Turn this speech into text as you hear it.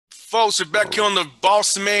Folks, we're back here on the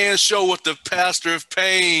Bossman show with the pastor of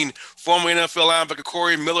pain, former NFL linebacker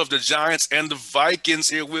Corey Miller of the Giants and the Vikings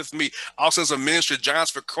here with me. Also as a ministry,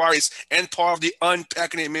 Giants for Christ, and part of the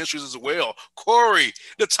Unpacking It Ministries as well. Corey,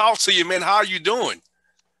 to talk to you, man. How are you doing?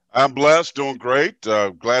 I'm blessed, doing great.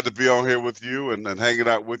 Glad to be on here with you and hanging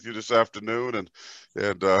out with you this afternoon. And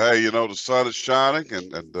hey, the sun is shining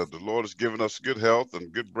and the Lord has given us good health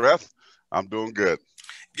and good breath. I'm doing good.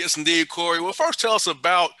 Yes, indeed, Corey. Well, first tell us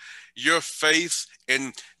about your faith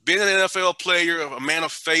and being an NFL player, a man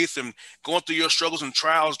of faith, and going through your struggles and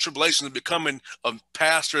trials, tribulations, and becoming a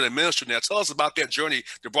pastor and a minister. Now, tell us about that journey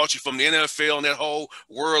that brought you from the NFL and that whole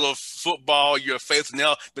world of football, your faith, and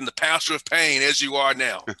now been the pastor of pain as you are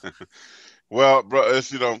now. Well, bro,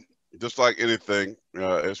 it's just like anything,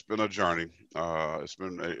 it's been a journey. It's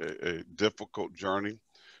been a difficult journey,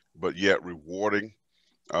 but yet rewarding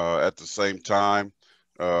at the same time.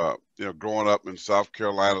 Growing up in South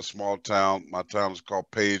Carolina, small town, my town is called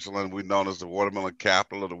Pageland. We're known as the watermelon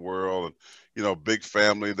capital of the world, and big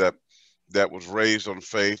family that was raised on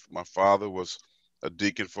faith. My father was a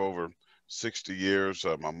deacon for over 60 years.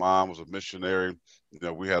 My mom was a missionary.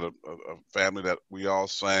 We had a family that we all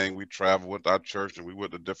sang. We traveled with our church, and we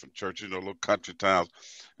went to different churches, little country towns,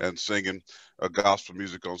 and singing gospel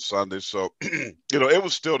music on Sunday. So, it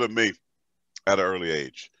was still to me at an early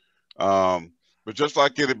age. But just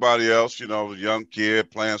like anybody else, a young kid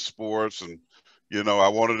playing sports, and I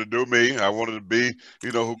wanted to do me. I wanted to be,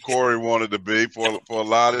 who Corey wanted to be for a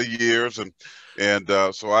lot of years, and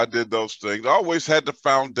so I did those things. I always had the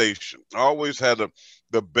foundation. I always had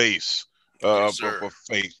the base Yes, of sir.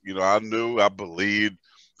 faith. I knew, I believed.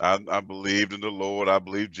 I believed in the Lord. I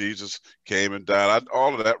believed Jesus came and died.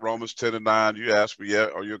 All of that, Romans 10:9. You asked me, yeah,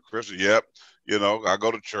 are you a Christian? Yep. I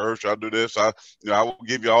go to church. I do this. I will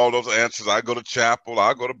give you all those answers. I go to chapel.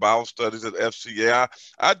 I go to Bible studies at FCA.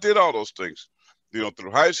 I did all those things,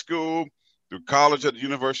 through high school, through college at the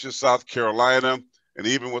University of South Carolina, and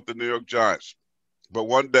even with the New York Giants. But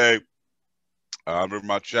one day, I remember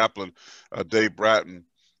my chaplain, Dave Bratton,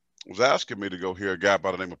 was asking me to go hear a guy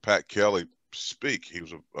by the name of Pat Kelly speak. He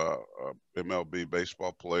was a MLB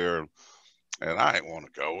baseball player, and I didn't want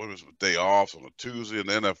to go. It was a day off on a Tuesday in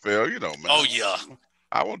the NFL. Oh, Man, yeah.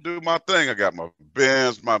 I want to do my thing. I got my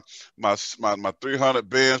Benz, my 300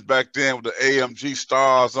 Benz back then with the AMG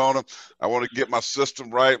stars on them. I want to get my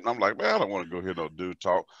system right. And I'm like, man, I don't want to go hear no dude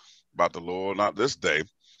talk about the Lord, not this day.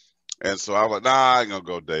 And so I was like, nah, I ain't gonna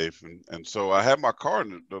go, Dave. And so I had my car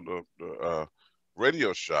in the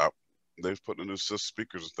radio shop. They was putting the new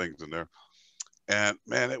speakers and things in there. And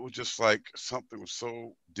man, it was just like something was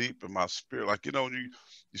so deep in my spirit. Like, when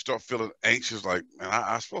you start feeling anxious, like, man,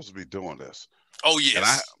 I'm supposed to be doing this. Oh, And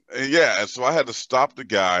I, yes. and yeah, and so I had to stop the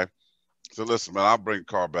guy. So listen, man, I'll bring the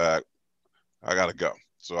car back. I gotta go.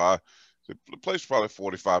 The place probably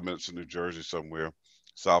 45 minutes in New Jersey somewhere,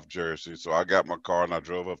 South Jersey. So I got my car and I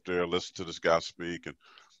drove up there, listened to this guy speak, and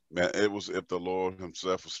man, it was if the Lord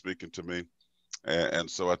Himself was speaking to me. And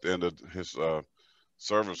so at the end of his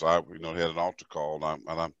service, he had an altar call,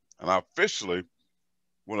 and I officially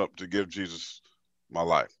went up to give Jesus my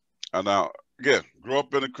life. And now, again, grew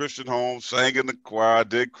up in a Christian home, sang in the choir,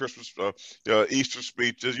 did Christmas, Easter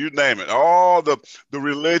speeches, you name it, all the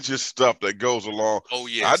religious stuff that goes along. Oh, I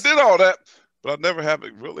yes. did all that, but I never have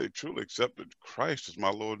really truly accepted Christ as my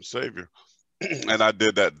Lord and Savior. And I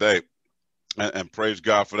did that day. And praise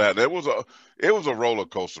God for that. It was a roller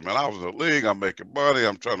coaster, man. I was in the league. I'm making money.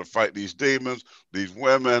 I'm trying to fight these demons, these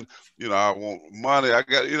women. I want money. I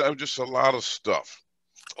got just a lot of stuff.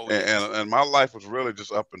 Oh, And, yes. and and my life was really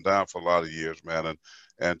just up and down for a lot of years, man.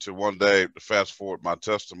 And to one day, to fast forward my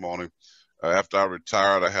testimony, after I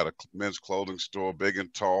retired, I had a men's clothing store, big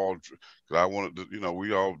and tall. 'Cause I wanted to,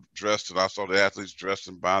 we all dressed, and I saw the athletes dressed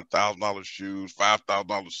and buying $1,000 shoes,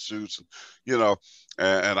 $5,000 suits, and you know,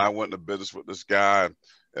 and I went into business with this guy,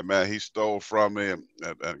 and man, he stole from me, and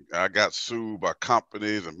I got sued by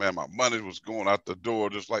companies, and man, my money was going out the door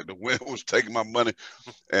just like the wind was taking my money,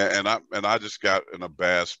 and I just got in a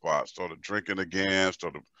bad spot. Started drinking again,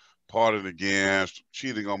 started partying again,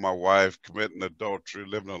 cheating on my wife, committing adultery,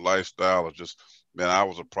 living a lifestyle of just, man, I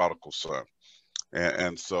was a prodigal son.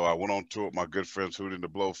 And so I went on tour with my good friends Hootie and the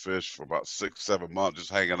Blowfish for about 6, 7 months,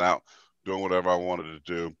 just hanging out, doing whatever I wanted to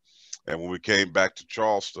do. And when we came back to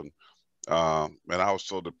Charleston, man, I was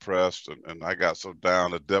so depressed, and I got so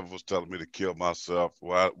down. The devil was telling me to kill myself.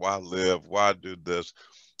 Why live? Why do this?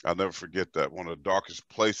 I'll never forget that. One of the darkest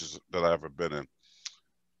places that I ever been in.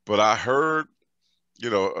 But I heard,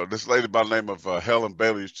 this lady by the name of Helen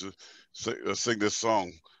Bailey used to sing this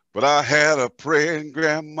song. But I had a praying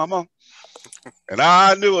grandmama. And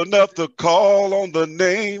I knew enough to call on the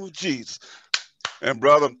name of Jesus. And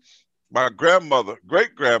brother, my grandmother,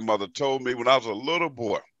 great grandmother, told me when I was a little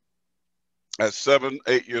boy, at 7,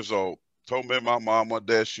 8 years old, told me and my mom one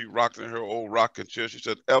day, she rocked in her old rocking chair. She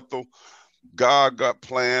said, Ethel, God got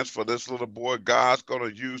plans for this little boy. God's going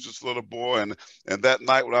to use this little boy. And that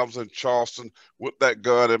night when I was in Charleston with that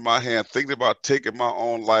gun in my hand, thinking about taking my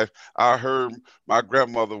own life, I heard my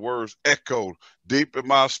grandmother's words echoed deep in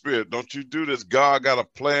my spirit. Don't you do this. God got a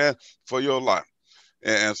plan for your life.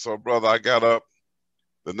 And so, brother, I got up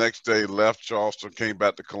the next day, left Charleston, came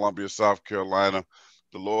back to Columbia, South Carolina.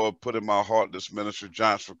 The Lord put in my heart this ministry,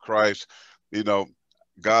 Giants for Christ. You know,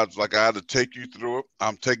 God's like, I had to take you through it.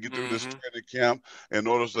 I'm taking you through this Mm-hmm. training camp in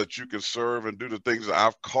order so that you can serve and do the things that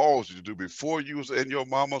I've called you to do before you was in your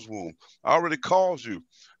mama's womb. I already called you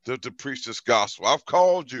to preach this gospel. I've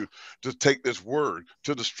called you to take this word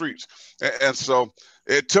to the streets. And so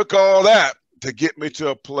it took all that to get me to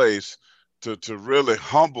a place to really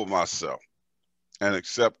humble myself and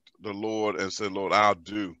accept the Lord and say, Lord, I'll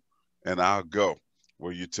do and I'll go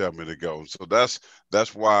where you tell me to go. So that's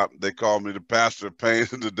why they call me the pastor of pain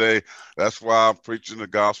today. That's why I'm preaching the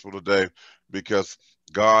gospel today, because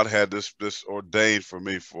God had this ordained for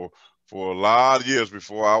me for a lot of years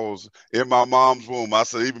before I was in my mom's womb. I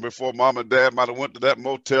said even before mom and dad might have went to that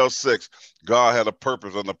Motel 6, God had a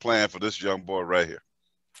purpose and a plan for this young boy right here.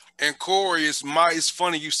 And Corey, it's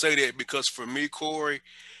funny you say that, because for me, Corey,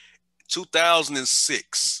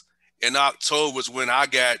 2006 in October was when I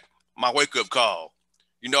got my wake up call.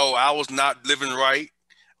 You know, I was not living right.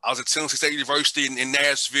 I was at Tennessee State University in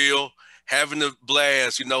Nashville, having a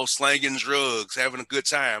blast, you know, slanging drugs, having a good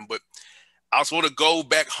time. But I was going to go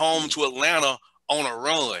back home Mm, to Atlanta on a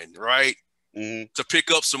run, right? mm, To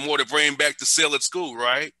pick up some more to bring back to sell at school,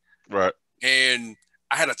 right? right. And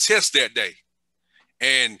I had a test that day.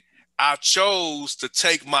 And I chose to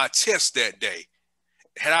take my test that day.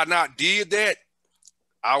 Had I not did that,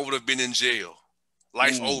 I would have been in jail.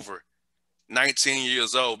 Life Mm, over. 19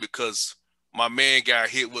 years old, because my man got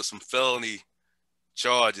hit with some felony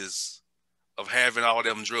charges of having all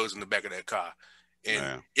them drugs in the back of that car. And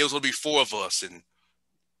man. it was going to be four of us, and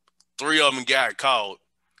three of them got caught.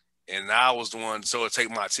 And I was the one to take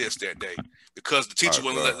my test that day, because the teacher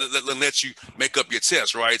My wouldn't God. let you make up your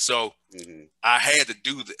test, right? So Mm-hmm. I had to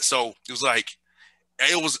do that. So it was like,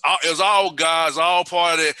 it was all God's, all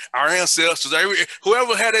part of our ancestors.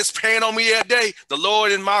 Whoever had this pain on me that day, the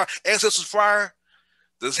Lord and my ancestors prior,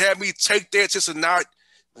 just had me take that test and not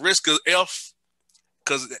risk a F,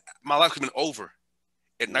 because my life could have been over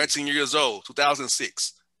at Mm, 19 years old,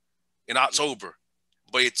 2006, in mm. October.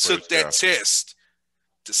 But it Praise took that God. test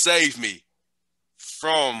to save me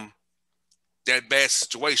from that bad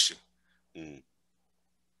situation. Mm.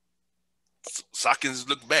 So I can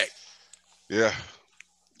look back. Yeah,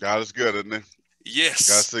 God is good, isn't he? God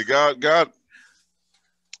Yes. say, God,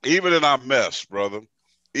 even in our mess, brother,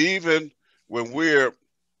 even when we're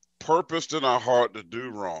purposed in our heart to do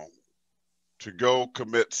wrong, to go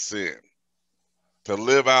commit sin, to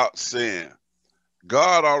live out sin,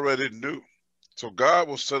 God already knew. So God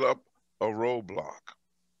will set up a roadblock.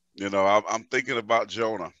 You know, I'm thinking about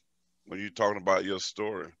Jonah when you're talking about your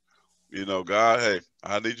story. You know, God, hey,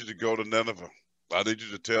 I need you to go to Nineveh. I need you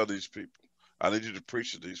to tell these people. I need you to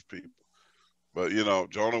preach to these people. But you know,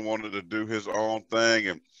 Jonah wanted to do his own thing,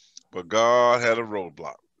 and but God had a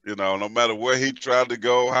roadblock. You know, no matter where he tried to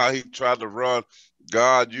go, how he tried to run,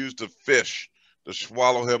 God used a fish to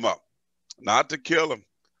swallow him up, not to kill him,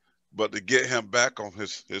 but to get him back on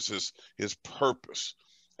his purpose.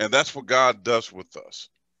 And that's what God does with us.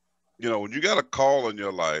 You know, when you got a call in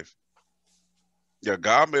your life, yeah,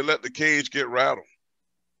 God may let the cage get rattled.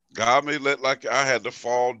 God may let, like I had to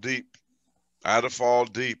fall deep. I had to fall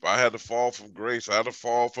deep. I had to fall from grace. I had to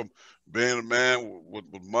fall from being a man with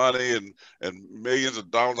money and millions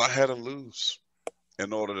of dollars. I had to lose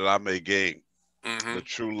in order that I may gain the Mm-hmm.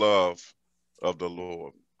 true love of the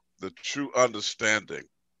Lord, the true understanding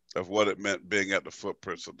of what it meant being at the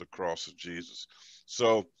footprints of the cross of Jesus.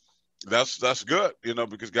 So that's good, you know,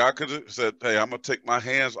 because God could have said, "Hey, I'm gonna take my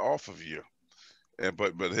hands off of you," and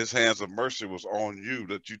but His hands of mercy was on you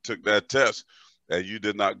that you took that test and you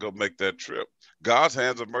did not go make that trip. God's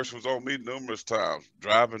hands of mercy was on me numerous times,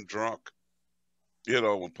 driving drunk. You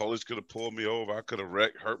know, when police could have pulled me over, I could have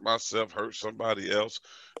wrecked, hurt myself, hurt somebody else.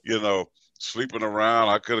 You know, sleeping around,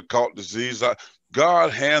 I could have caught disease.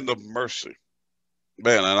 God hand of mercy,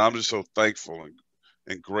 man, and I'm just so thankful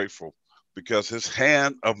and grateful because His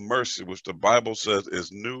hand of mercy, which the Bible says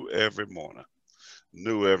is new every morning,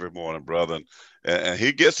 new every morning, brother. And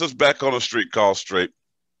He gets us back on the street called straight.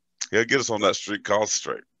 He'll get us on that street called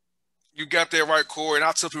straight. You got that right, Corey. And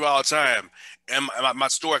I tell people all the time, and my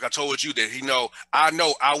story, like I told you, that I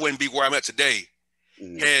know I wouldn't be where I'm at today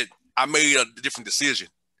Mm. had I made a different decision.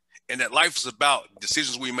 And that life is about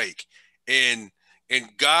decisions we make, and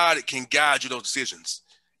God can guide you those decisions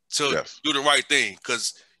to Yes. do the right thing.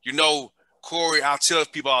 Because Corey, I tell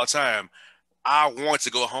people all the time, I want to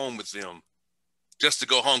go home with them. Just to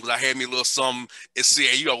go home because I had me a little something and see,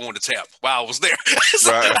 hey, you don't want to tap while I was there.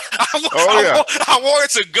 So Right. Oh yeah. I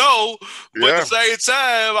wanted to go, but at the Yeah. same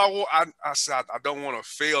time, I said I don't want to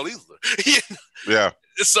fail either. Yeah.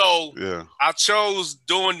 So Yeah. I chose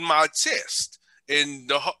doing my test,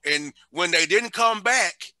 and when they didn't come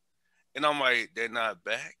back, and I'm like, they're not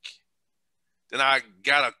back. Then I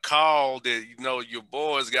got a call that your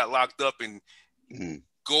boys got locked up in Mm.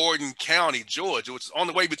 Gordon County, Georgia, which is on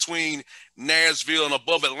the way between Nashville and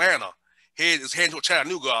above Atlanta. It's heading to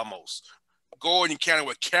Chattanooga almost. Gordon County,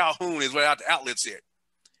 where Calhoun is, right out the outlets at.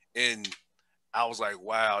 And I was like,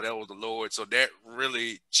 wow, that was the Lord. So that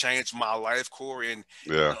really changed my life, Corey. And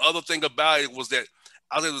Yeah. the other thing about it was that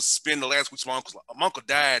I was able to spend the last weeks with my uncle. My uncle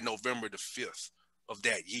died November the 5th of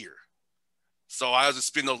that year. So I was to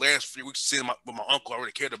spend the last 3 weeks sitting with my uncle I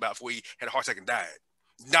really cared about before he had a heart attack and died,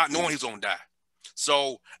 not knowing he was going to die.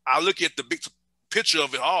 So I look at the big picture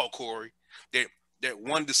of it all, Corey, that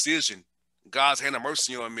one decision, God's hand of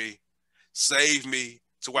mercy on me, saved me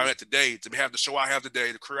to where I'm at today, to have the show I have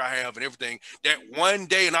today, the career I have and everything. That one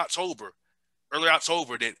day in October, early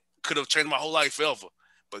October, that could have changed my whole life forever.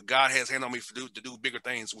 But God has hand on me to do bigger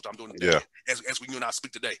things, which I'm doing today, Yeah. as you and I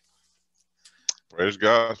speak today. Praise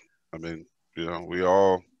God. I mean, we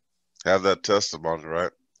all have that testimony,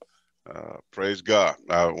 right? Praise God.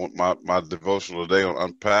 I want my devotional today on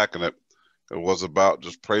unpacking it. It was about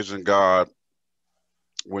just praising God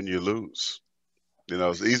when you lose.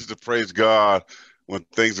 It's easy to praise God when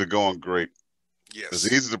things are going great. It's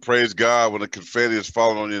Yes. easy to praise God when the confetti is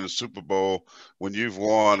falling on you in the Super Bowl, when you've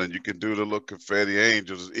won and you can do the little confetti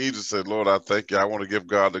angels. It's easy to say, Lord, I thank you. I want to give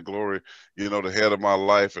God the glory, the head of my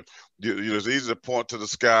life. And it's easy to point to the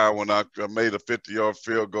sky when I made a 50-yard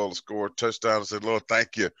field goal and scored a touchdown and say, Lord,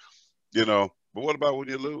 thank you. But what about when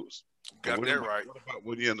you lose? And Got that right. what about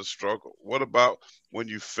when you're in the struggle? What about when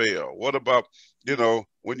you fail? What about,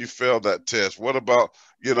 when you fail that test? What about,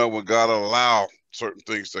 when God allow certain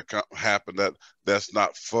things to happen that's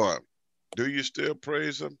not fun? Do you still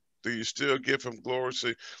praise him? Do you still give him glory?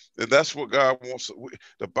 See, and that's what God wants.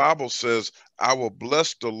 The Bible says, I will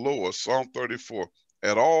bless the Lord, Psalm 34,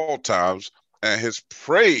 at all times, and his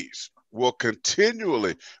praise will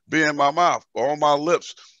continually be in my mouth, on my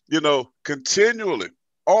lips, continually,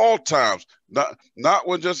 all times, not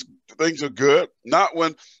when just things are good, not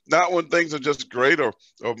when things are just great, or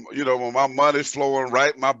when my money's flowing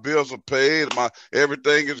right, my bills are paid, my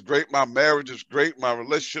everything is great, my marriage is great, my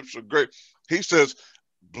relationships are great. He says,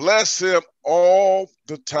 bless him all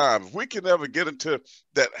the time. If we can ever get into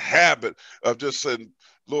that habit of just saying,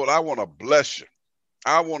 Lord, I want to bless you.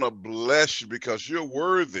 I want to bless you because you're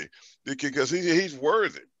worthy, because he's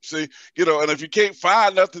worthy. See, and if you can't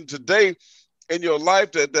find nothing today in your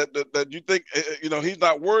life that you think, he's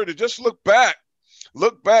not worthy, just look back.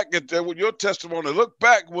 Look back at that with your testimony. Look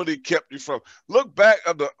back what he kept you from. Look back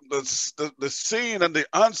at the seen and the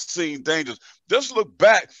unseen dangers. Just look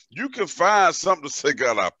back. You can find something to say,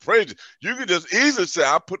 God, I praise you. You can just easily say,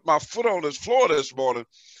 I put my foot on this floor this morning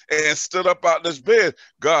and stood up out this bed.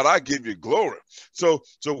 God, I give you glory. So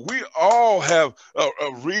we all have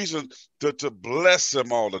a reason to bless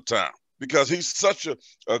him all the time because he's such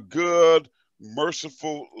a good,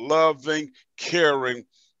 merciful, loving, caring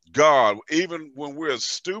God. Even when we're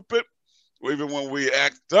stupid, even when we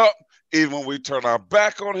act up, even when we turn our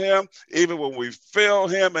back on him, even when we fail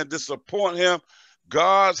him and disappoint him,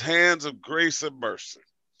 God's hands of grace and mercy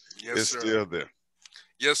Yes, is sir. still there.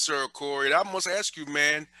 Yes, sir, Corey. I must ask you,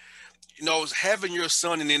 man, having your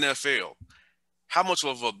son in the NFL, how much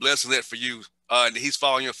of a blessing is that for you? And he's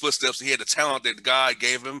following your footsteps. He had the talent that God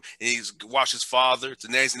gave him, and he's watched his father.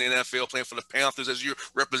 Today's in the NFL playing for the Panthers as you're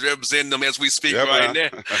representing them as we speak Yeah, right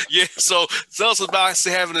man. now. Yeah. So tell us about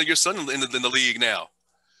having your son in the league now.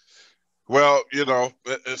 Well,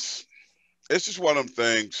 it's just one of them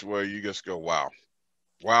things where you just go, wow,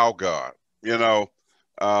 wow, God. You know,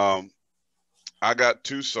 um, I got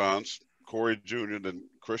two sons, Corey Jr. and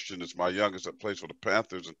Christian is my youngest that plays for the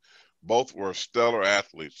Panthers, and both were stellar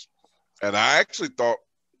athletes. And I actually thought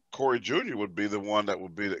Corey Jr. would be the one that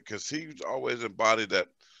would be that because he's always embodied that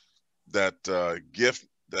gift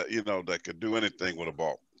that that could do anything with a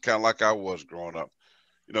ball, kind of like I was growing up.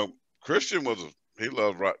 Christian was He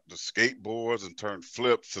loved the skateboards and turn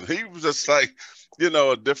flips, and he was just like,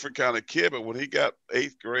 a different kind of kid. But when he got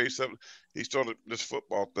eighth grade, seventh, he started this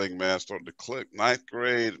football thing, man, started to click. Ninth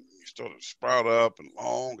grade, he started to sprout up and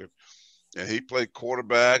long, and he played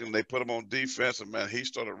quarterback, and they put him on defense, and man, he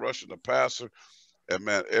started rushing the passer, and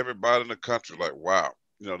man, everybody in the country like, wow,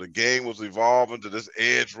 the game was evolving to this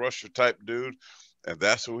edge rusher type dude. And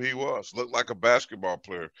that's who he was. Looked like a basketball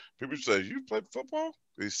player. People say, "You played football?"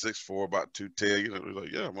 He's 6'4", about 210. He's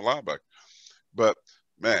like, "Yeah, I'm a linebacker." But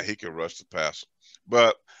man, he can rush the passer.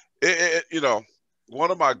 But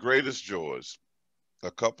one of my greatest joys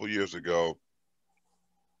a couple years ago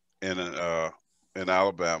in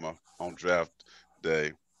Alabama on draft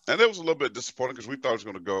day, and it was a little bit disappointing because we thought he was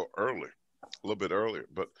going to go early, a little bit earlier.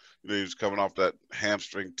 But he was coming off that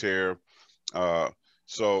hamstring tear,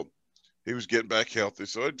 so he was getting back healthy,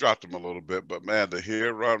 so it dropped him a little bit. But man, to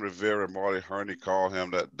hear Ron Rivera and Marty Herney call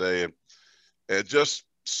him that day, and just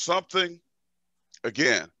something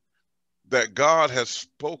again that God has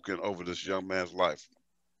spoken over this young man's life.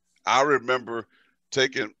 I remember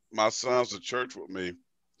taking my sons to church with me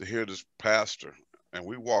to hear this pastor, and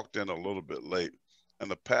we walked in a little bit late,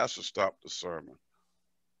 and the pastor stopped the sermon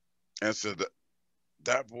and said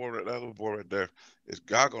that little boy right there, is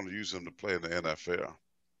God going to use him to play in the NFL?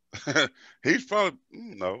 He's probably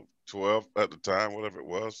 12 at the time, whatever it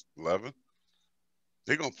was, 11.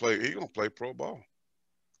 He gonna play pro ball.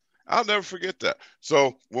 I'll never forget that.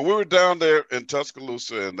 So when we were down there in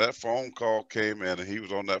Tuscaloosa and that phone call came in and he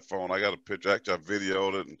was on that phone, I got a picture. Actually, I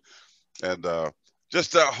videoed it, and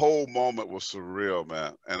just that whole moment was surreal,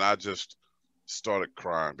 man. And I just started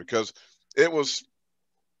crying because it was,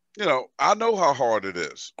 I know how hard it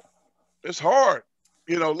is. It's hard.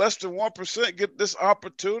 Less than 1% get this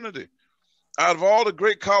opportunity. Out of all the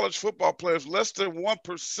great college football players, less than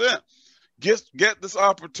 1% get this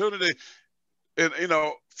opportunity. And,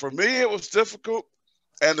 for me, it was difficult.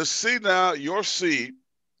 And to see now your seed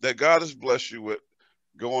that God has blessed you with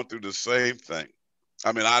going through the same thing.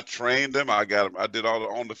 I mean, I trained them. I got them. I did all the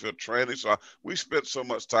on the field training. So we spent so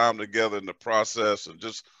much time together in the process, and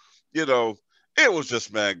just, it was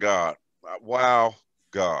just, man, God, wow,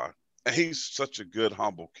 God. And he's such a good,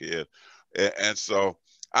 humble kid. And so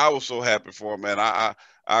I was so happy for him, man. I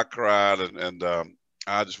cried, and I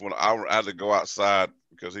had to go outside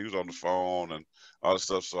because he was on the phone and all this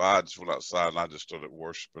stuff. So I just went outside and I just started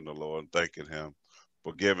worshiping the Lord and thanking him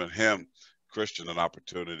for giving him, Christian, an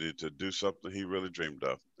opportunity to do something he really dreamed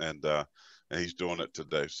of, and he's doing it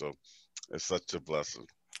today. So it's such a blessing.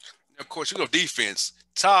 Of course, defense.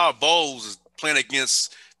 Todd Bowles playing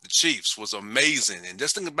against the Chiefs was amazing, and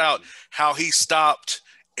just think about how he stopped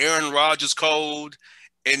Aaron Rodgers cold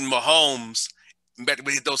and Mahomes back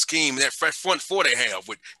with those schemes, that front four they have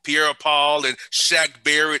with Pierre Paul and Shaq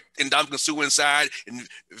Barrett and Dominican Sue inside and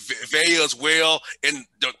Vea as well. And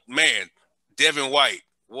Devin White,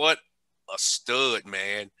 what a stud,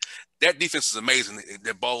 man. That defense is amazing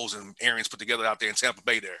that Bowles and Arians put together out there in Tampa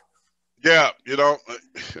Bay there. Yeah,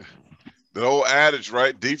 the old adage,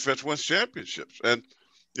 right? Defense wins championships. And,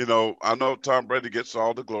 I know Tom Brady gets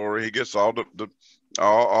all the glory. He gets all the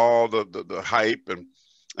hype, and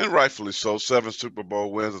rightfully so. 7 Super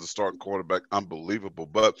Bowl wins as a starting quarterback, unbelievable.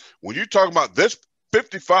 But when you talk about this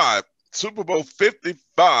 55, Super Bowl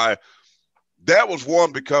 55, that was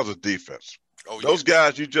won because of defense. Oh, yeah. Those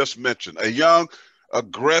guys you just mentioned, a young,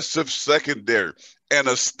 aggressive secondary, and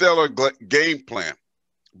a stellar game plan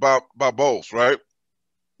by Bowles, right?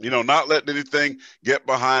 Not letting anything get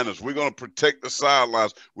behind us. We're going to protect the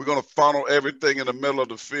sidelines. We're going to funnel everything in the middle of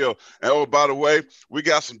the field. And, oh, by the way, we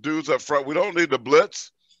got some dudes up front. We don't need the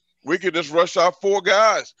blitz. We can just rush our 4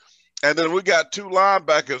 guys. And then we got 2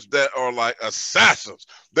 linebackers that are like assassins.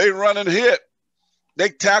 They run and hit. They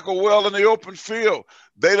tackle well in the open field.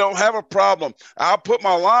 They don't have a problem. I'll put my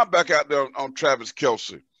linebacker out there on Travis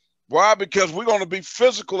Kelce. Why? Because we're going to be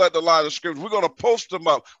physical at the line of scrimmage. We're going to post them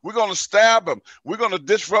up. We're going to stab them. We're going to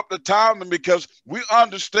disrupt the timing because we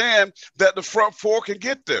understand that the front 4 can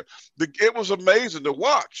get there. It was amazing to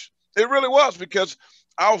watch. It really was, because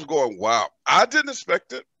I was going, wow. I didn't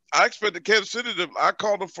expect it. I expected Kansas City I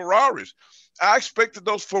called them Ferraris. I expected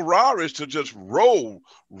those Ferraris to just roll,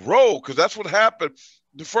 because that's what happened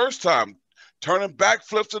the first time, turning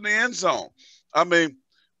backflips in the end zone. I mean,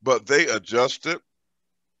 but they adjusted.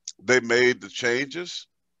 They made the changes.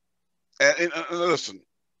 And listen,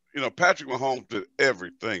 Patrick Mahomes did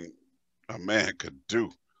everything a man could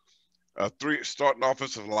do. 3 starting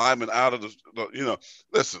offensive linemen out of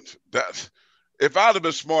listen, that if I'd have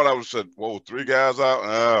been smart, I would have said, whoa, 3 guys out?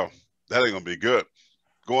 Oh, that ain't going to be good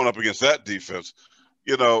going up against that defense.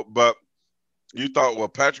 But You thought, well,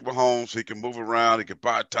 Patrick Mahomes, he can move around, he can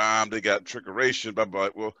buy time, they got trickeration, blah, blah.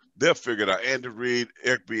 Well, they'll figure it out. Andy Reid,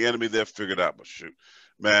 Eric Bieniemy, they'll figure it out. But shoot,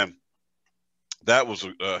 man, that was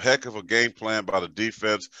a heck of a game plan by the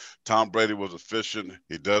defense. Tom Brady was efficient.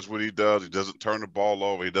 He does what he does. He doesn't turn the ball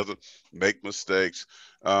over. He doesn't make mistakes.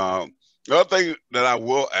 The other thing that I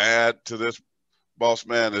will add to this, boss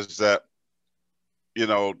man, is that, you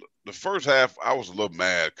know, the first half I was a little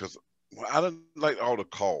mad because I didn't like all the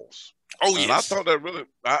calls, Oh, and I thought yes. that really,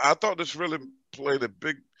 I thought this really played a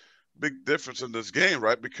big difference in this game,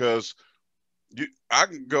 right? Because I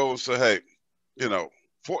can go and say, hey, you know,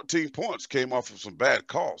 14 points came off of some bad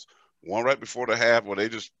calls. One right before the half where they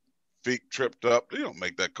just feet tripped up. They don't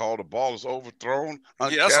make that call. The ball is overthrown,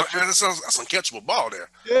 Yeah, uncatchable. that's uncatchable ball there.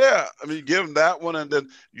 Yeah, I mean, you give them that one, and then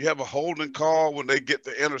you have a holding call when they get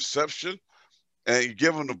the interception, and you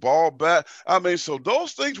give them the ball back. I mean, so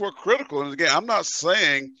those things were critical. And again, I'm not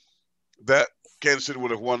saying that Kansas City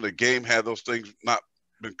would have won the game had those things not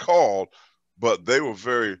been called, but they were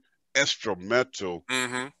very instrumental,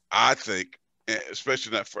 Mm-hmm. I think,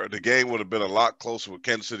 especially in that first. The game would have been a lot closer with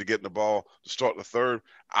Kansas City getting the ball to start the third.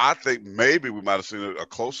 I think maybe we might have seen a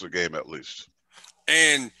closer game at least.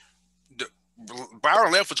 And the,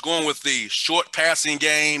 Byron Leftwich going with the short passing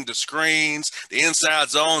game, the screens, the inside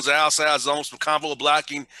zones, the outside zones, some combo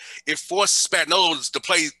blocking. It forced Spagnuolo to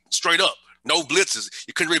play straight up. No blitzes.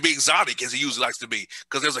 You couldn't really be exotic as he usually likes to be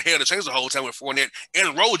because there's a head to change the whole time with Fournette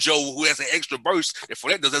and Rojo, who has an extra burst that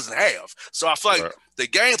Fournette doesn't have. So I feel like Right. the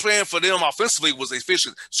game plan for them offensively was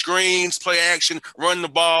efficient. Screens, play action, run the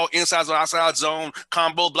ball, inside zone, outside zone,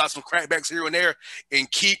 combo blocks, some crackbacks here and there, and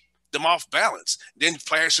keep them off balance. Then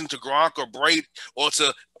flashing to Gronk or Braid or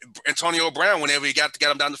to Antonio Brown whenever he got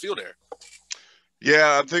him down the field there.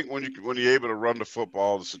 Yeah, I think when you're able to run the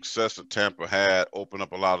football, the success that Tampa had opened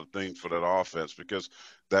up a lot of things for that offense because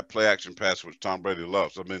that play action pass, which Tom Brady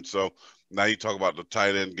loves. I mean, so now you talk about the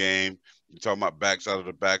tight end game, you talk about backs out of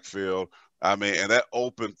the backfield. I mean, and that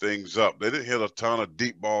opened things up. They didn't hit a ton of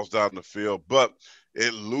deep balls down the field, but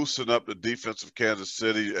it loosened up the defense of Kansas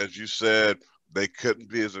City. As you said, they couldn't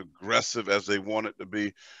be as aggressive as they wanted to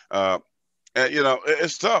be. Uh, and you know,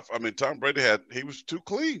 it's tough. I mean, Tom Brady he was too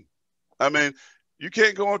clean. I mean, you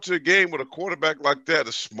can't go into a game with a quarterback like that,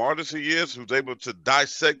 as smart as he is, who's able to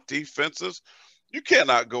dissect defenses. You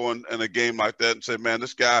cannot go in a game like that and say, man,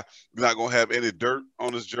 this guy is not going to have any dirt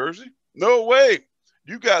on his jersey. No way.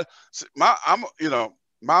 You got my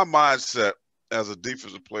mindset as a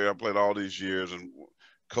defensive player. I played all these years and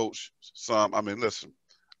coached some. I mean, listen,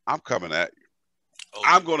 I'm coming at you. Oh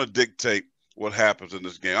I'm yeah. going to dictate what happens in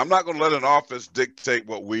this game. I'm not going to let an offense dictate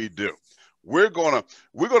what we do. We're gonna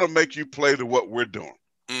make you play to what we're doing.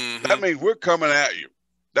 That Mm-hmm. means we're coming at you.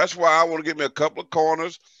 That's why I want to get me a couple of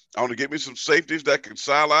corners. I want to get me some safeties that can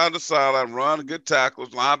sideline to sideline, run good tackles.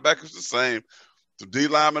 Linebackers the same. Some D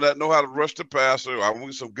linemen that know how to rush the passer. I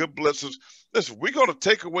want some good blitzers. Listen, we're going to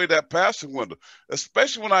take away that passing window,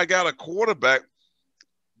 especially when I got a quarterback.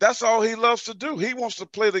 That's all he loves to do. He wants to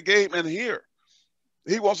play the game in here.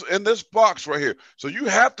 He wants in this box right here. So you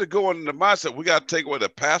have to go in the mindset. We got to take away the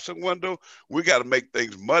passing window. We got to make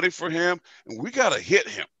things muddy for him, and we got to hit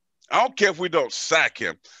him. I don't care if we don't sack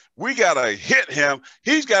him. We got to hit him.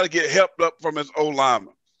 He's got to get helped up from his O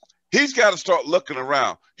lineman. He's got to start looking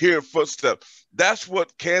around, hearing footsteps. That's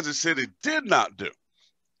what Kansas City did not do.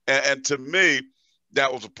 And to me,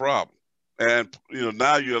 that was a problem. And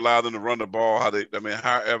now you allow them to run the ball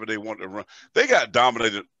however they want to run. They got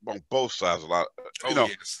dominated on both sides a lot. Oh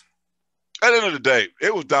yes. At the end of the day,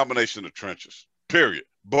 it was domination in the trenches. Period.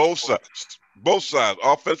 Both Oh yeah. sides. Both sides.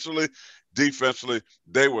 Offensively, defensively,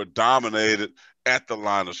 they were dominated at the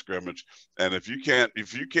line of scrimmage. And if you can't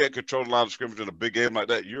control the line of scrimmage in a big game like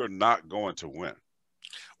that, you're not going to win.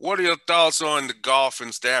 What are your thoughts on the Golf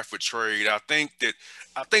and Stafford trade? I think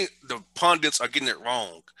the pundits are getting it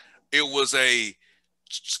wrong. It was a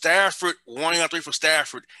Stafford 1 out of 3 for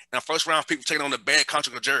Stafford, and a first round pick for taking on the bad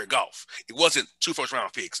contract of Jared Goff. It wasn't 2 first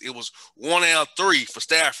round picks. It was 1 out of 3 for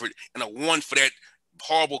Stafford and a 1 for that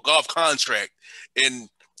horrible golf contract. And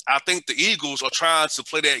I think the Eagles are trying to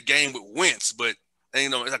play that game with Wentz, but it's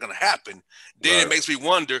not going to happen. Then it Right. makes me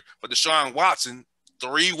wonder for Deshaun Watson,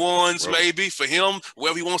 3 1s Well, maybe for him,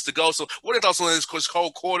 wherever he wants to go. So, what are your thoughts on this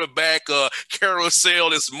whole quarterback carousel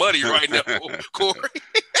that's muddy right now, Corey?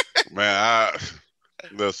 man,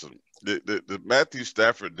 listen. The Matthew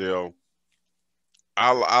Stafford deal.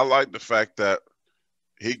 I like the fact that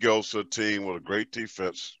he goes to a team with a great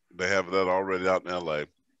defense. They have that already out in LA.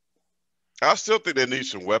 I still think they need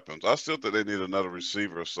some weapons. I still think they need another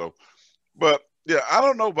receiver or so. But Yeah, I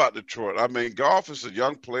don't know about Detroit. I mean, Goff is a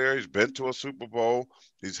young player. He's been to a Super Bowl.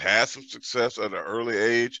 He's had some success at an early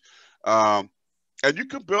age, um, and you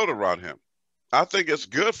can build around him. I think it's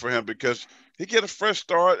good for him because he get a fresh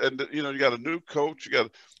start, and you got a new coach, you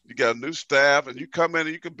got a new staff, and you come in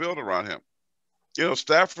and you can build around him.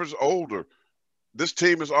 Stafford's older. This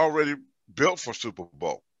team is already built for Super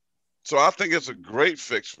Bowl. So I think it's a great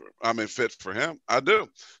fit for him. I do.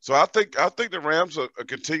 So I think the Rams will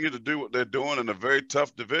continue to do what they're doing in a very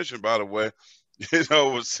tough division, by the way.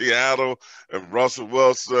 With Seattle and Russell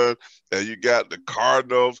Wilson, and you got the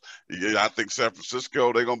Cardinals. I think San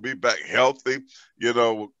Francisco, they're gonna be back healthy. With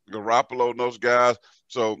Garoppolo and those guys.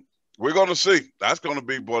 So we're gonna see. That's gonna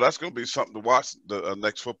be something to watch the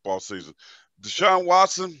next football season. Deshaun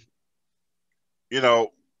Watson, you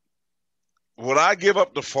know, would I give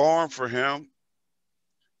up the farm for him?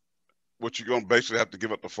 Which you're going to basically have to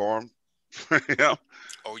give up the farm for him.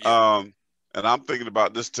 Oh yeah. And I'm thinking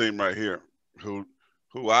about this team right here, who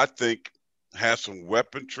I think has some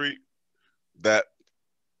weaponry that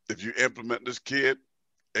if you implement this kid,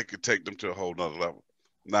 it could take them to a whole nother level.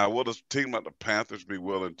 Now, will a team like the Panthers be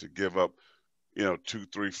willing to give up, 2,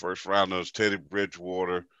 3 first rounders, Teddy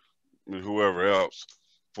Bridgewater, and whoever else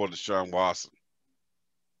for Deshaun Watson?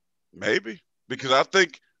 Maybe, because I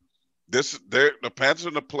think the Panthers are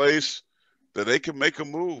in a place that they can make a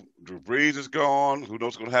move. Drew Brees is gone. Who knows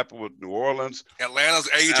what's going to happen with New Orleans? Atlanta's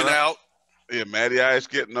aging out. Yeah, Matty Ice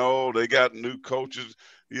getting old. They got new coaches.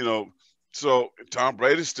 So Tom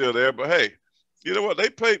Brady's still there. But hey, you know what? They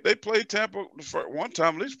played Tampa for one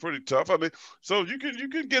time. At least pretty tough. I mean, so you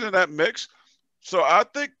can get in that mix. So I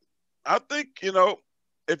think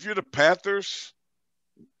if you're the Panthers,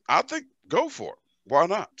 I think go for it. Why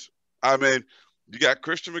not? I mean, you got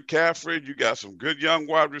Christian McCaffrey. You got some good young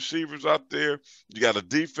wide receivers out there. You got a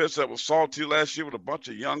defense that was salty last year with a bunch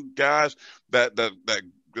of young guys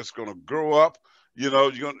that's going to grow up.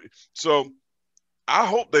 So I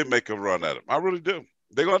hope they make a run at it. I really do.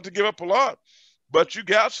 They're going to have to give up a lot, but you've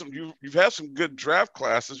had some good draft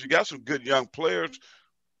classes. You got some good young players.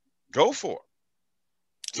 Go for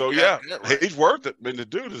it. So yeah, right. He's worth it. I mean, the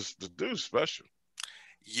dude is special.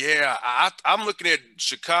 Yeah, I'm looking at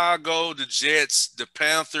Chicago, the Jets, the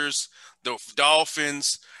Panthers, the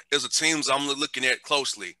Dolphins as the teams I'm looking at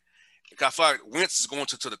closely. I feel like Wentz is going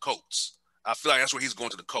to the Colts. I feel like that's where he's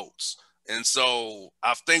going to the Colts. And so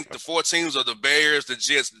I think the 4 teams are the Bears, the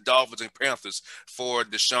Jets, the Dolphins, and Panthers for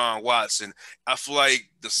Deshaun Watson. I feel like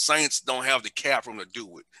the Saints don't have the cap room to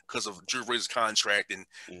do it because of Drew Brees' contract and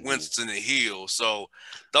Winston and Hill. So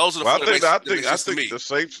those are the 4 I think the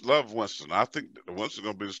Saints love Winston. I think Winston's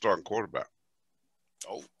going to be the starting quarterback.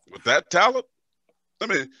 Oh, with that talent, I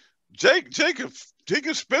mean, Jake he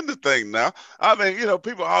can spin the thing now. I mean,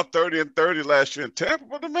 people all 30-30 last year in Tampa,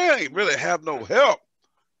 but the man ain't really have no help.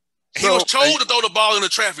 He was told to throw the ball in the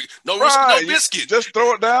traffic. No risk, no biscuit. Just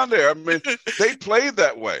throw it down there. I mean, they played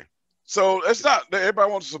that way. So it's not that everybody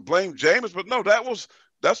wants to blame Jameis, but no,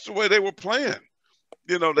 that's the way they were playing.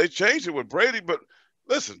 They changed it with Brady, but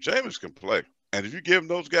listen, Jameis can play. And if you give him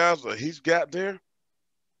those guys that he's got there,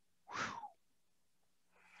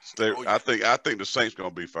 I think the Saints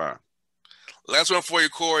going to be fine. Last one for you,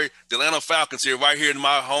 Corey. The Atlanta Falcons here, right here in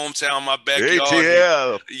my hometown, my backyard.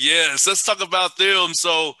 ATL. Yes, let's talk about them.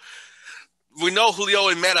 So we know Julio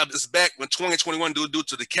and Matt is back when 2021 due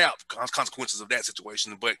to the cap consequences of that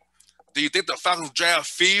situation. But do you think the Falcons draft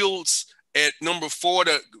Fields at number 4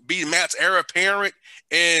 to be Matt's heir apparent?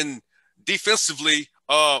 And defensively,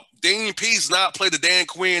 Damian Pease not play the Dan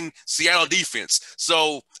Quinn Seattle defense.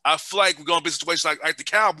 So I feel like we're going to be in a situation like the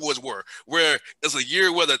Cowboys were, where it's a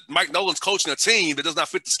year where Mike Nolan's coaching a team that does not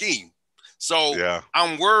fit the scheme. So yeah.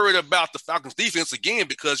 I'm worried about the Falcons defense again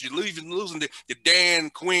because you're losing the Dan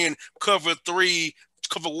Quinn cover 3,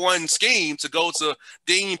 cover 1 scheme to go to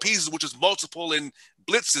Damian Pease, which is multiple and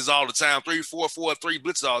blitzes all the time, 3-4-4-3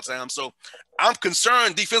 blitzes all the time. So I'm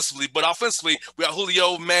concerned defensively, but offensively, we got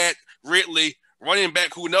Julio, Matt, Ridley, running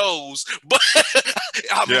back, who knows? But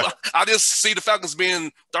I just see the Falcons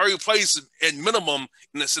being 3rd place at minimum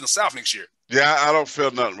in the South next year. Yeah, I don't feel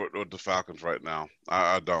nothing with the Falcons right now.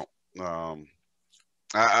 I don't.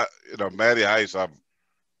 Matty Ice, I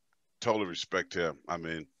totally respect him. I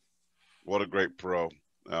mean, what a great pro.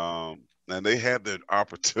 And they had the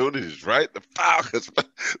opportunities, right? The Falcons,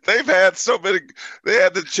 they've had they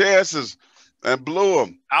had the chances and blew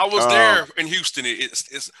them. I was there in Houston.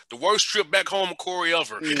 It's the worst trip back home, Corey,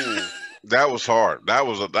 ever. That was hard. That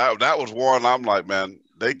was one. I'm like, man,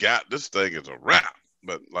 they got this thing is a wrap.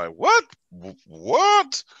 But like, what?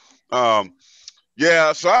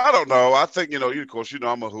 Yeah. So I don't know. I think of course,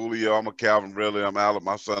 I'm a Julio. I'm a Calvin Ridley. I'm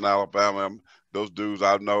my son Alabama. those dudes,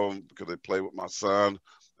 I know them because they play with my son.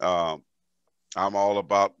 Um, I'm all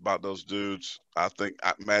about those dudes. I think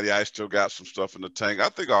Matty Ice still got some stuff in the tank. I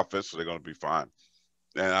think offensively they're going to be fine,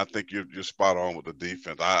 and I think you're spot on with the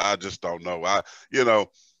defense. I just don't know. You know,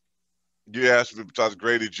 you asked me besides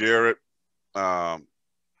Grady Jarrett, um,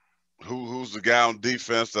 who's the guy on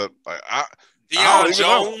defense that like, I Deion don't even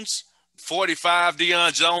know. Jones, 45.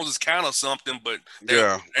 Deion Jones is kind of something, but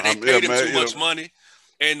Yeah, they yeah, paid him man. too much money.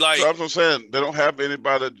 And like So I'm just saying they don't have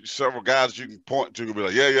anybody, several guys you can point to and be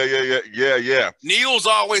like, yeah, yeah, yeah, yeah, yeah, yeah. Neil's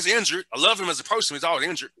always injured. I love him as a person. He's always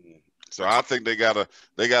injured. So I think they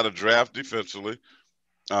gotta draft defensively.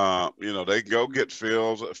 You know, they can go get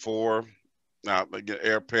Fields at 4. Now they get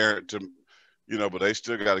Air Parent to, you know, but they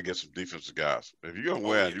still got to get some defensive guys. If you're gonna Oh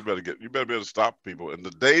win, yeah. you better be able to stop people. In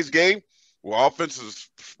the day's game, where offenses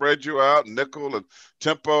spread you out, nickel and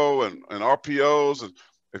tempo and RPOs, and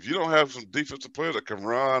if you don't have some defensive players that can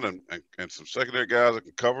run and some secondary guys that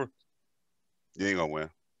can cover, you ain't gonna win.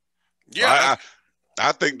 So Yeah,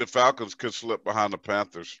 I think the Falcons could slip behind the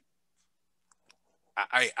Panthers.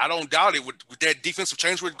 I don't doubt it with that defensive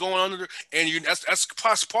change we're going under, and that's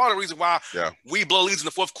part of the reason why Yeah. we blow leads in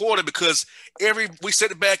the fourth quarter because we set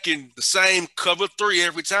it back in the same cover 3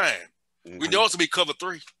 every time. Mm-hmm. We know it's gonna be cover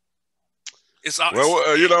 3.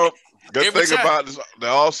 Well, you know, good every thing time. about this, the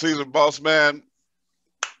all-season boss man,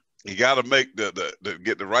 you got to make get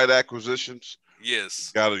the right acquisitions.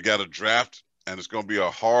 Yes. Got to draft, and it's going to be a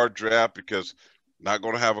hard draft because not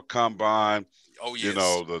going to have a combine. Oh yes. You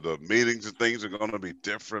know, the meetings and things are going to be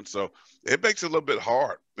different, so it makes it a little bit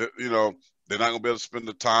hard. You know, they're not going to be able to spend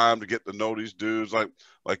the time to get to know these dudes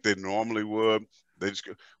like they normally would.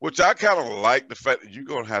 Which I kind of like the fact that you're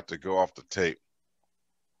going to have to go off the tape.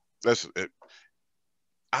 Listen,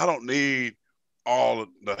 I don't need all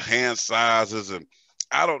the hand sizes, and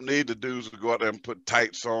I don't need the dudes to go out there and put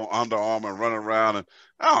tights on, underarm, and run around. And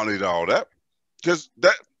I don't need all that because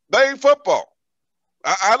that ain't football.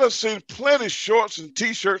 I done seen plenty shorts and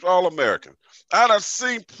T-shirts All-American. I done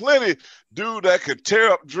seen plenty dude that could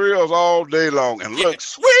tear up drills all day long and look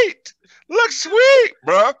sweet,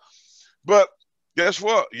 bro. But guess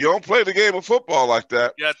what? You don't play the game of football like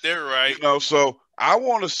that. Got that right. You know, so I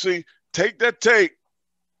want to see. Take that tape.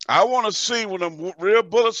 I want to see when the real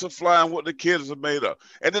bullets are flying what the kids are made of.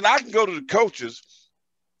 And then I can go to the coaches,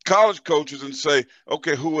 college coaches, and say,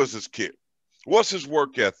 okay, who is this kid? What's his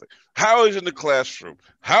work ethic? How is he in the classroom?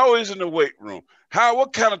 How is he in the weight room?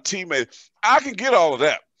 What kind of teammate? I can get all of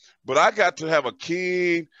that, but I got to have a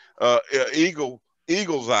keen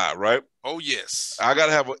eagle's eye, right? Oh, yes. I got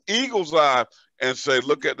to have an eagle's eye and say,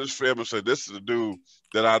 look at this film and say, this is the dude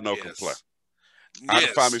that I know can play. I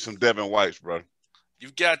can find me some Devin Whites, bro. You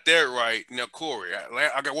got that right. Now, Corey,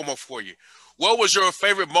 I got one more for you. What was your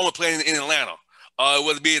favorite moment playing in Atlanta?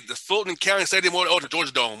 Whether it be at the Fulton County Stadium or the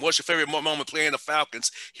Georgia Dome. What's your favorite moment playing the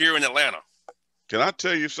Falcons here in Atlanta? Can I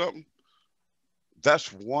tell you something?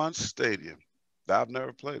 That's one stadium that I've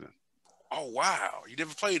never played in. Oh, wow. You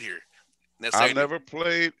never played here? I never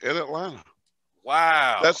played in Atlanta.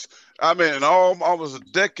 Wow. In almost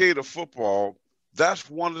a decade of football, that's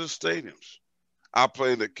one of the stadiums. I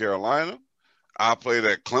played at Carolina. I played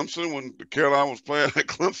at Clemson when the Carolina was playing at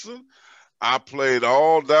Clemson. I played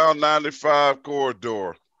all down 95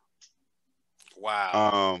 corridor.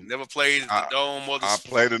 Wow. Never played at the Dome or the I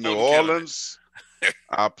played in New Orleans.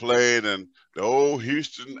 I played in the old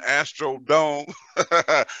Houston Astro Dome,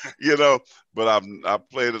 you know, but I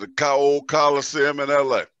played at the old Coliseum in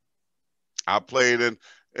LA. I played in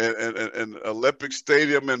Olympic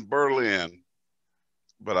Stadium in Berlin,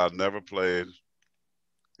 but I never played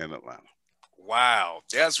in Atlanta. Wow,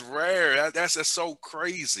 that's rare. That's so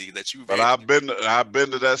crazy that you've. But I've been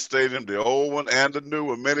to that stadium, the old one and the new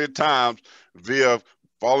one, many times via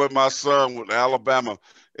following my son with Alabama,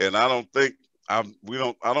 and I don't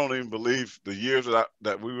even believe the years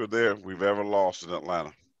that we were there we've ever lost in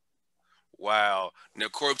Atlanta. Wow. Now,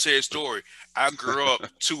 Corey, tell you a story. I grew up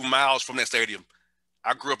 2 miles from that stadium.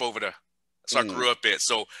 I grew up over there. So I grew up at.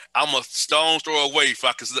 So I'm a stone's throw away. If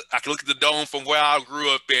I can look at the dome from where I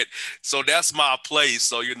grew up at. So that's my place.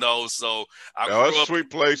 So I grew it's a sweet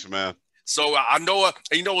place, man. So I know,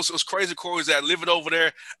 what's crazy, Corey, is that living over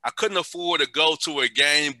there, I couldn't afford to go to a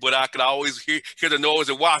game, but I could always hear the noise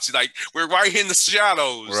and watch it. Like, we're right here in the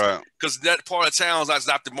shadows. Right. Because that part of town is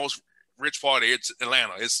not the most rich part of it. It's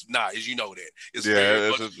Atlanta. It's not, as you know that. It's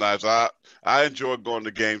just nice. I enjoy going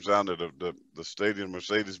to games down to the stadium.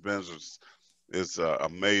 Mercedes-Benz is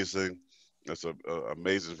amazing. It's an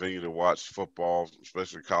amazing venue to watch football,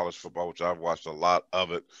 especially college football, which I've watched a lot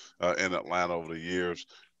of it in Atlanta over the years.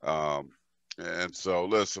 And so,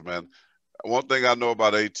 listen, man, one thing I know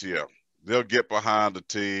about ATL, they'll get behind the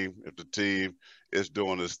team if the team is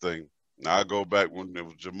doing this thing. Now, I go back when it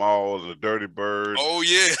was Jamal and the Dirty Bird, Oh,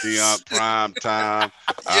 Deion yes. Prime Time.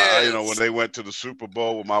 When Yes. they went to the Super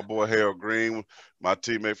Bowl with my boy Harold Green, my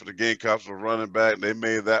teammate for the Gamecocks was running back, and they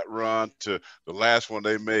made that run to the last one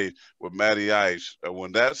they made with Matty Ice.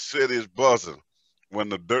 When that city is buzzing, when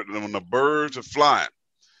the birds are flying,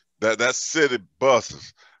 that city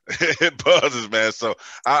buzzes. It buzzes, man. So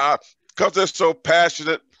because they're so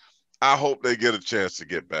passionate, I hope they get a chance to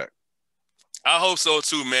get back. I hope so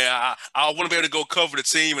too, man. I want to be able to go cover the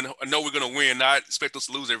team and know we're gonna win. Not expect us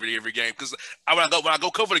to lose every game because when I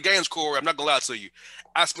go cover the games, Corey, I'm not gonna lie to you.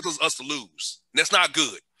 I expect us to lose. And that's not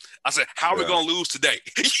good. I said, how are we Yeah. gonna lose today?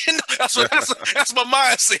 That's my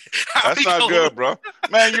mindset. That's not good, bro.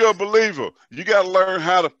 Man, you're a believer. You got to learn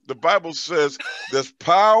how to. The Bible says there's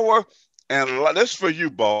power and this for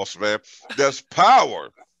you, boss man. There's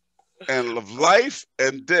power and of life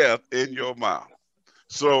and death in your mouth.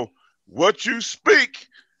 So what you speak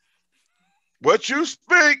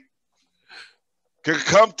can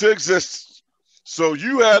come to existence. So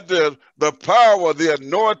you have the power, the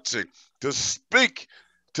anointing to speak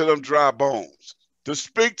to them dry bones, to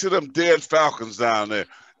speak to them dead falcons down there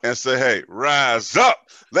and say, hey, rise up.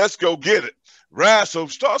 Let's go get it. Rise. So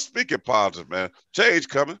start speaking positive, man. Change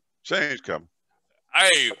coming.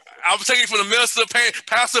 Hey, I'm taking it from the minister,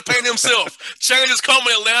 Pastor Payne himself. Change is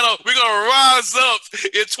coming, Atlanta. We're going to rise up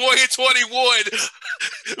in 2021.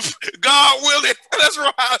 God willing, let's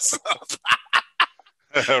rise up.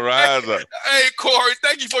 Rise up. Hey, Corey,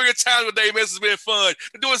 thank you for your time today, man. This has been fun.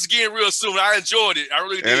 We'll do this again real soon. I enjoyed it. I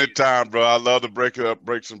really did. Anytime, bro. I love to break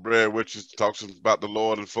some bread with you, talk some about the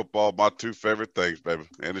Lord and football, my two favorite things, baby.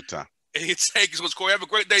 Anytime. Hey, thank you so much, Corey. Have a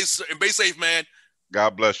great day and be safe, man.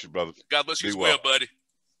 God bless you, brother. God bless you Be as well, buddy.